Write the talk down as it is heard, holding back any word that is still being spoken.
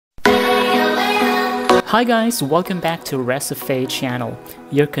Hi guys, welcome back to Recipe channel,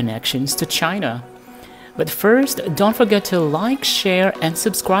 your connections to China. But first, don't forget to like, share and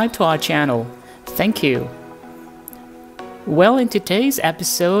subscribe to our channel. Thank you. Well, in today's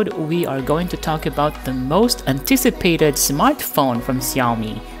episode, we are going to talk about the most anticipated smartphone from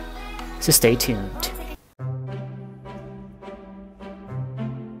Xiaomi. So stay tuned.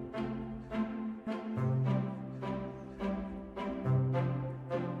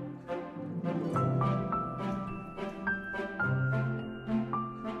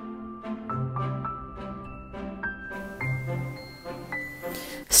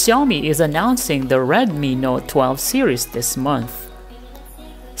 Xiaomi is announcing the Redmi Note 12 series this month.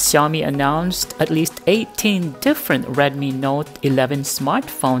 Xiaomi announced at least 18 different Redmi Note 11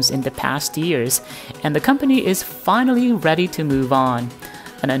 smartphones in the past years, and the company is finally ready to move on.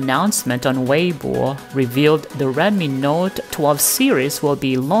 An announcement on Weibo revealed the Redmi Note 12 series will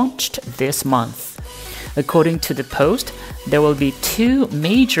be launched this month. According to the post, there will be two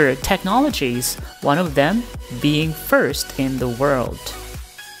major technologies, one of them being first in the world.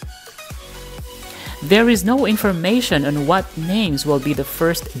 There is no information on what names will be the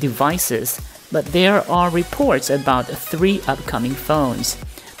first devices, but there are reports about three upcoming phones: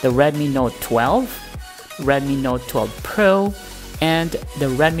 the Redmi Note 12, Redmi Note 12 Pro, and the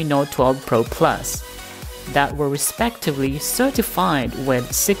Redmi Note 12 Pro Plus, that were respectively certified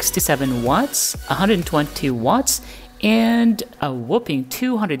with 67 watts, 120 watts, and a whopping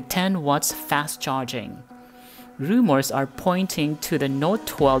 210 watts fast charging. Rumors are pointing to the Note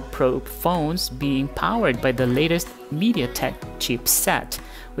 12 Pro phones being powered by the latest MediaTek chipset,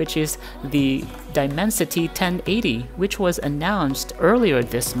 which is the Dimensity 1080, which was announced earlier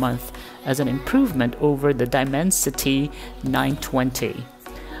this month as an improvement over the Dimensity 920.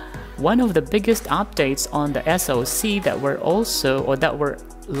 One of the biggest updates on the SoC that we're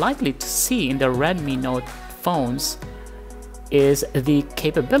likely to see in the Redmi Note phones is the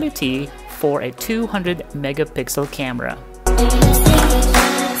capability for a 200 megapixel camera.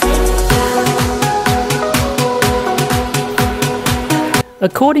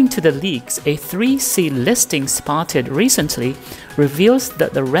 According to the leaks, a 3C listing spotted recently reveals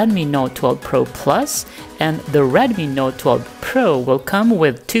that the Redmi Note 12 Pro Plus and the Redmi Note 12 Pro will come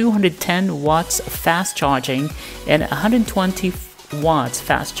with 210 watts fast charging and 120 watts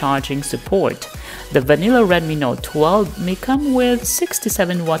fast charging support. The vanilla Redmi Note 12 may come with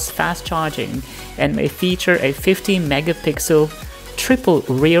 67 watts fast charging and may feature a 50 megapixel triple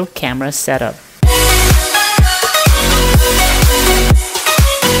rear camera setup.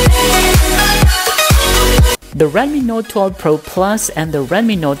 The Redmi Note 12 Pro Plus and the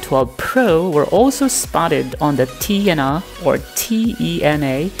Redmi Note 12 Pro were also spotted on the TENA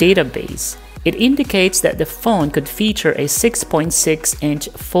database. It indicates that the phone could feature a 6.6-inch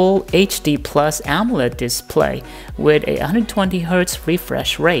Full HD Plus AMOLED display with a 120Hz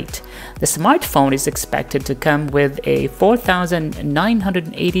refresh rate. The smartphone is expected to come with a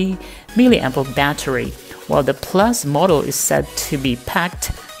 4,980 mAh battery, while the Plus model is said to be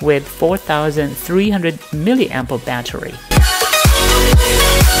packed with 4,300 mAh battery.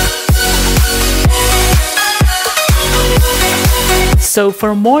 So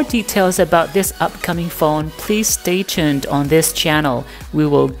for more details about this upcoming phone, please stay tuned on this channel. We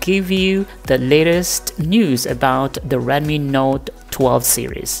will give you the latest news about the Redmi Note 12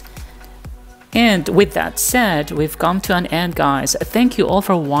 series. And with that said, we've come to an end, guys. Thank you all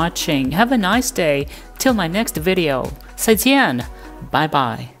for watching. Have a nice day. Till my next video. 再见. Bye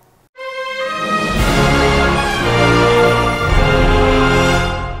bye.